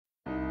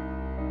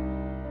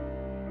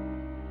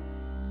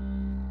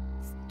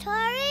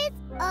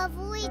of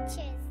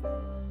witches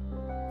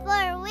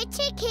for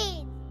witchy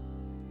kids.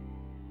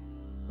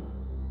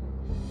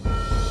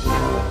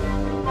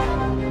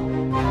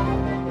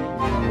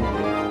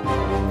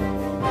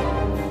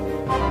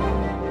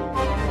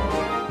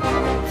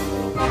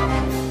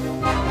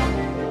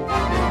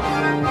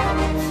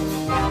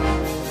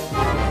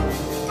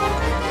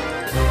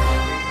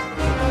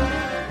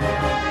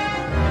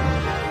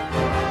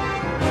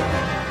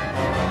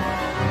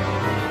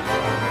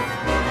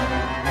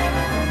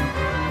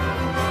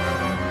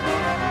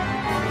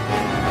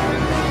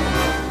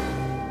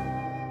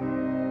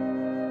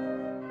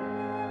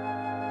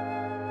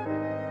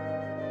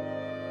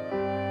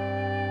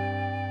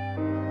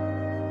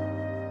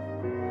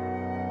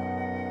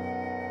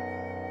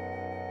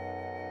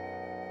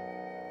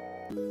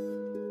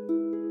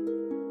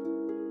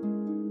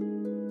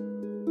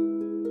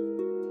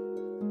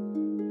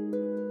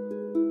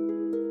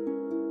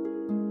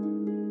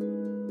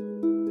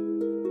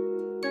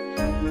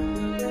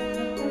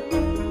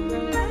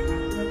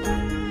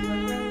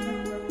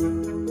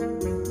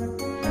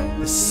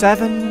 The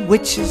 7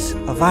 Witches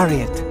of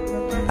Ariet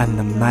and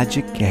the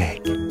Magic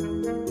Egg.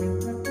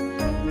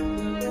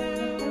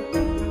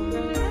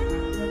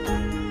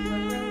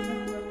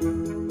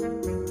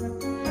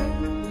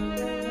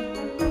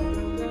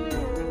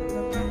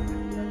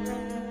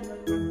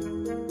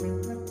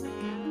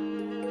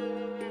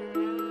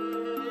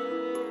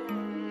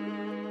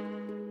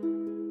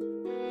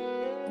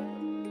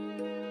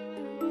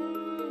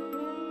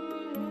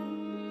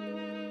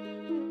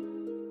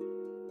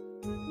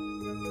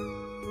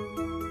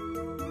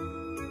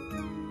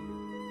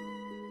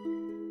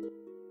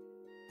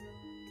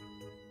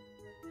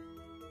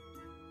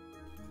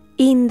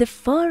 In the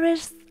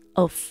forest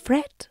of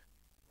Fred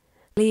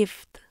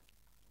lived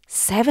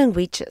 7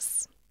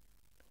 witches.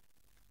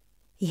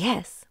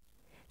 Yes,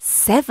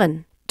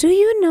 7. Do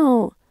you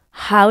know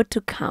how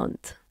to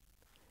count?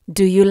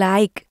 Do you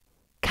like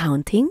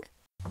counting?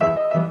 1.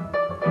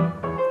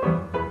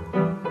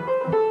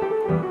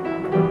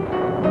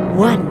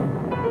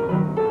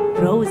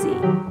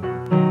 Rosie.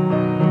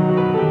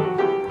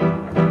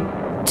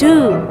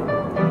 2.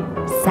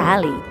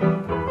 Sally.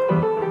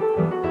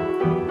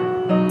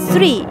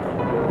 3.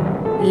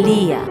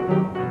 Leah.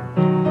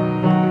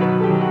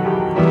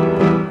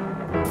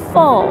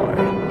 4.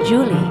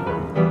 Julie.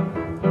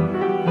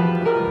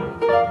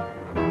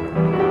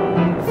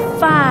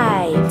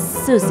 5.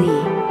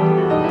 Susie.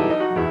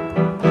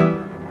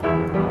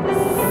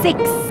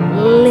 6.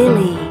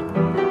 Lily.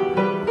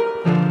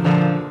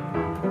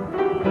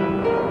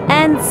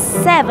 And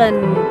 7.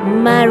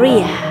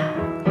 Maria.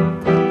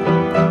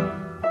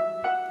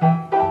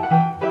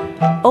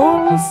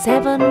 All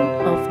 7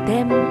 of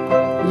them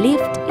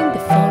lived in the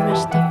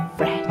forest of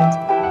Fred.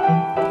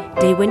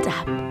 They went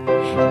up,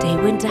 they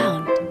went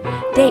down,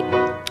 they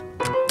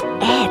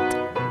ate,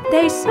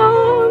 they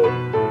sang,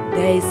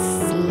 they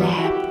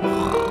slept,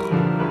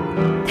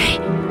 they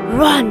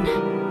ran,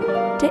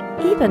 they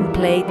even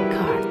played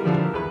cards.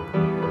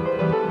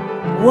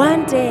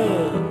 One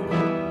day,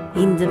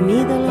 in the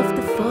middle of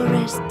the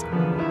forest,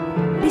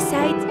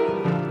 beside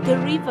the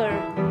river,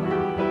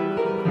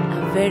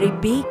 a very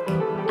big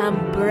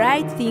and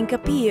bright thing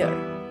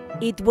appeared.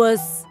 It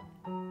was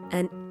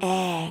an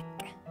egg.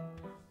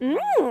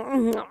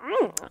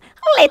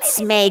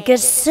 Let's make a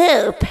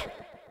soup,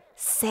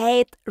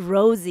 said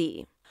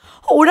Rosie.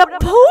 Or a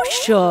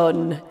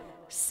potion,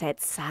 said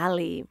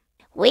Sally.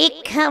 We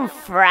can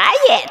fry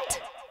it,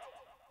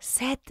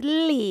 said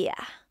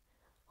Leah.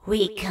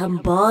 We can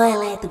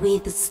boil it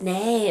with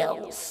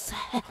snails,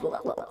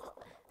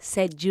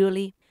 said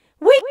Julie.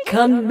 We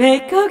can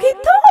make a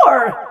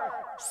guitar,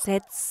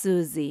 said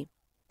Susie.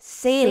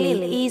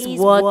 Silly is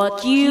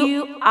what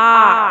you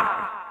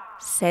are,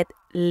 said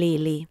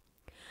Lily.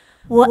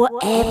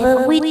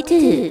 Whatever we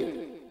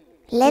do,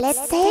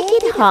 let's take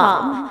it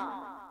home,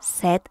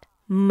 said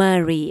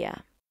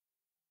Maria.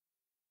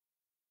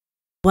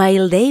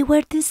 While they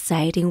were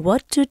deciding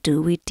what to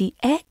do with the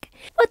egg,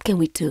 what can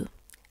we do?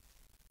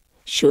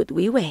 Should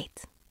we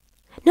wait?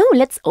 No,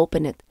 let's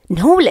open it.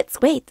 No,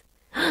 let's wait.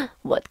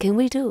 What can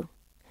we do?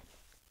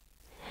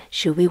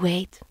 Should we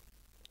wait?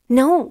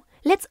 No,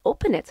 let's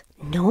open it.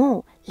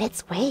 No,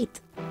 let's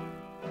wait.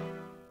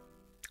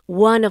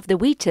 One of the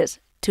witches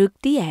took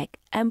the egg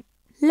and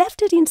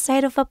left it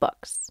inside of a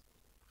box.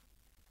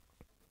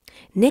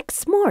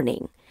 Next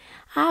morning,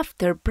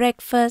 after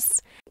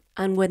breakfast,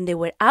 and when they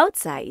were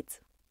outside,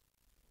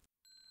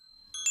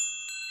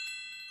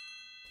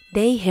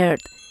 they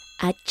heard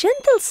a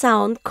gentle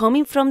sound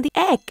coming from the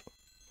egg,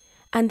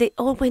 and they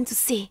all went to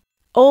see.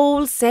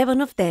 All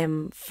 7 of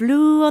them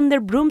flew on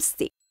their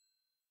broomsticks,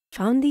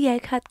 found the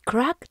egg had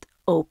cracked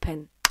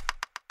open.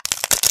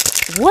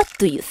 What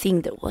do you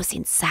think there was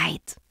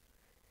inside?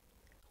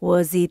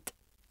 Was it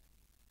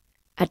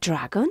a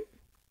dragon?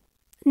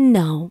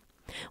 No.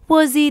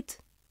 Was it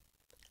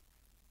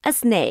a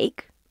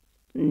snake?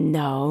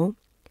 No.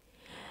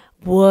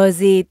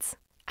 Was it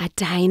a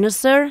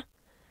dinosaur?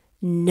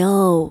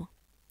 No.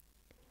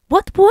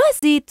 What was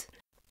it?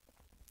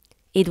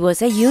 It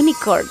was a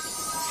unicorn.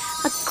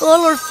 a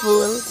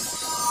colorful,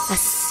 a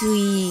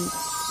sweet,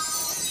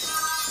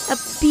 a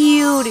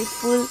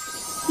beautiful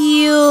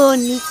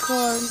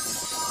unicorn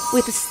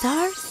with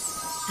stars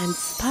and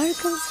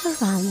sparkles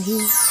around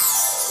him.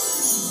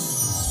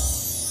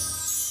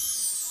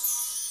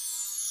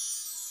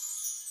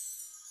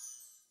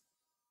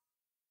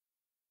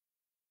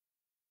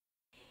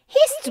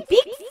 He's too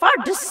big for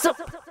the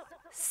soup,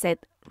 said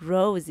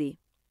Rosie.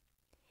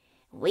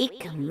 We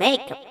can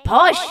make a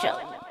potion,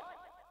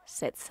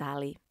 said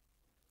Sally.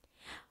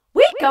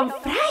 We can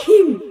fry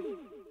him,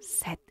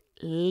 said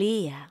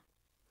Leah.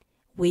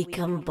 We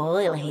can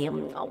boil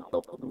him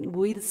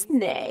with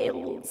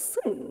snails,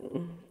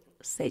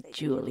 said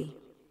Julie.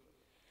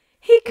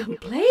 He can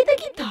play the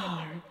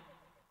guitar,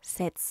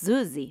 said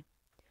Susie.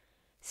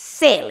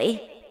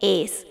 Silly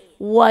is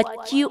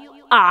what you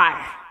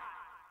are,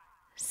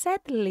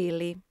 said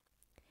Lily.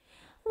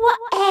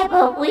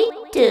 Whatever we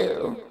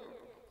do,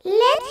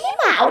 let him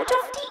out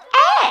of the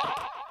egg,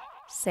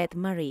 said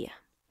Maria.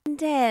 And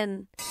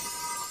then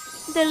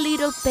the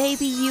little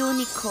baby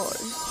unicorn,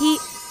 he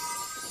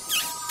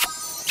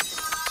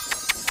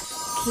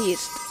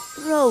kissed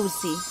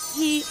Rosie.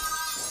 He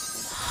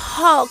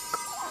hugged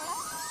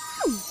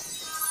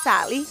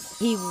Sally.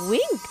 He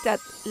winked at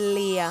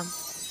Leah.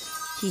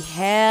 He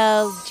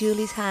held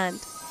Julie's hand.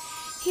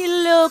 He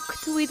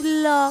looked with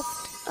love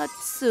at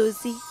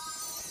Susie,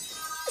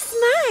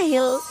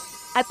 smiled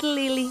at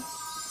Lily,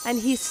 and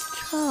he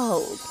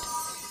stroked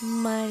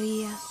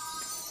Maria.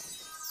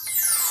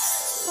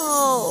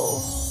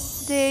 Oh,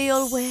 they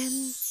all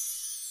went.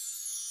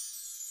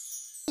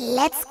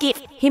 Let's give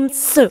him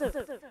soup,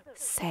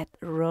 said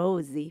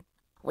Rosie.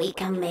 We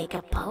can make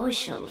a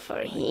potion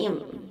for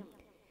him,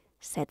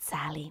 said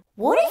Sally.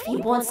 What if he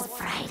wants a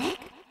fried egg?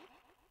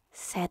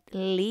 said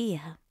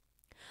Leah.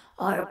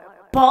 Or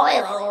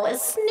boil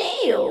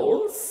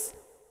snails,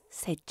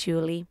 said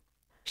Julie.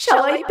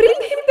 Shall I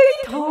bring him the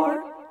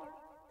guitar?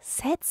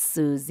 said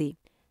Susie.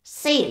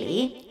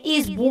 Silly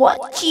is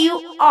what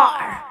you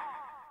are,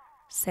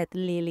 said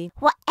Lily.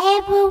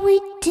 Whatever we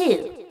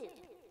do,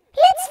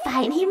 let's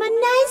find him a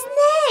nice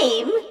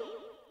name,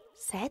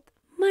 said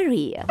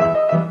Maria.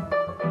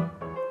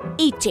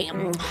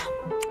 Eating,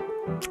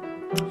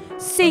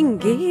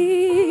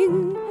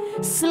 singing,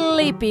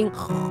 sleeping,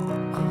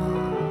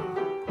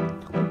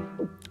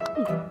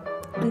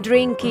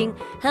 drinking,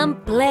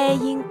 and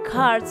playing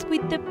cards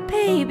with the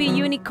baby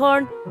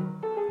unicorn,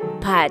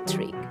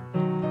 Patrick,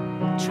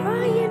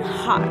 trying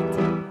hard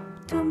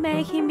to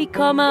make him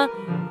become a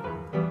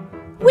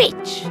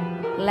witch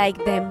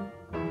like them.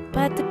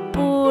 But the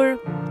poor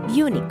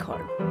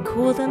unicorn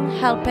couldn't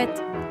help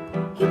it.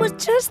 He was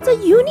just a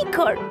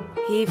unicorn.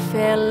 He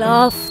fell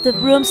off the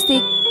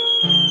broomstick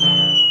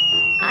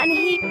and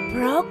he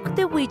broke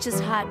the witch's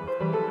hat.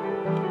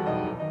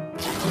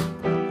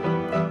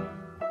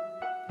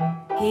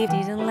 He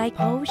didn't like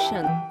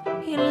potion.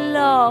 He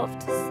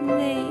loved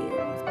snails.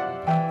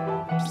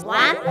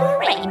 One more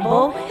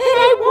rainbow and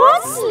I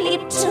won't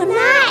sleep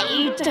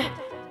tonight,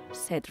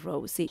 said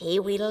Rosie. He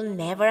will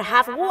never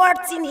have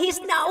warts in his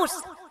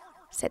nose,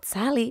 said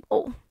Sally.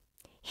 Oh,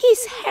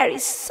 his hair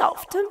is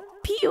soft and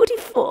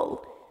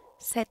beautiful,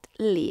 said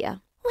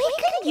Leah. We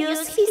can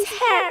use his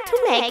hair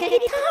to make a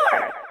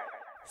guitar,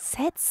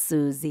 said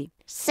Susie.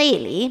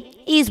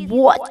 Silly is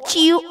what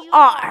you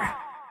are.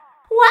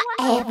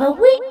 Whatever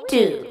we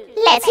do,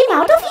 let him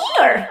out of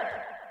here.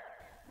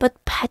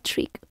 But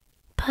Patrick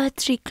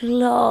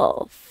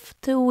loved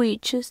the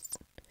witches,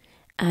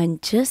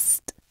 and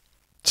just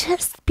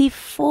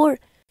before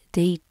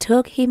they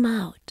took him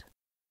out,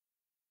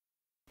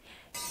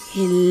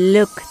 he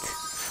looked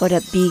for a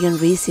vegan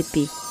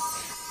recipe,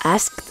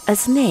 asked a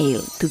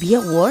snail to be a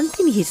warmth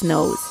in his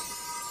nose.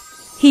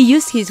 He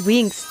used his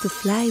wings to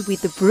fly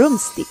with the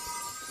broomstick.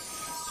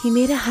 He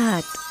made a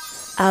hat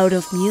out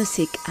of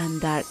music and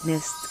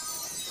darkness,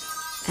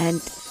 and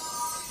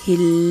he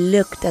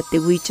looked at the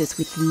witches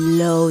with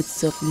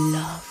loads of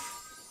love.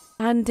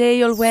 And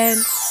they all went,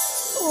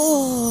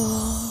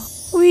 oh,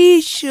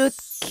 we should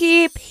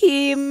keep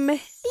him.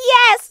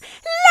 Yes,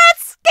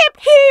 let's keep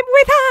him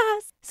with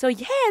us. So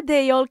yeah,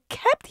 they all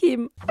kept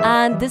him.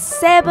 And the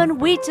 7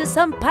 witches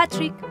and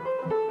Patrick,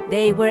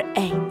 they were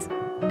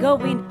 8,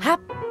 going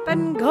up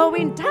and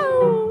going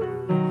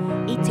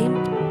down, eating,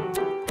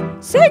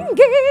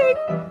 singing,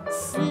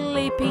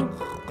 sleeping,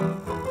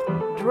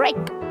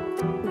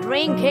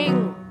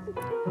 drinking,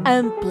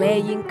 and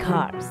playing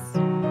cards.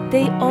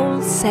 They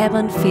all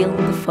 7 filled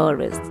the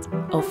forest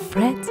of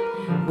Fred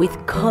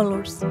with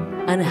colors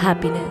and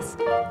happiness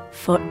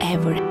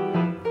forever.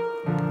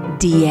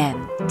 The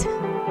end.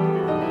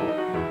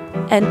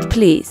 And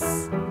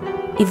please,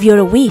 if you're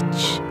a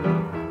witch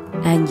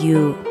and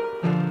you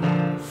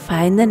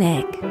find an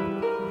egg,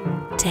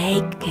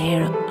 take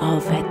care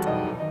of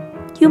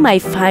it. You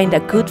might find a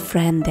good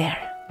friend there.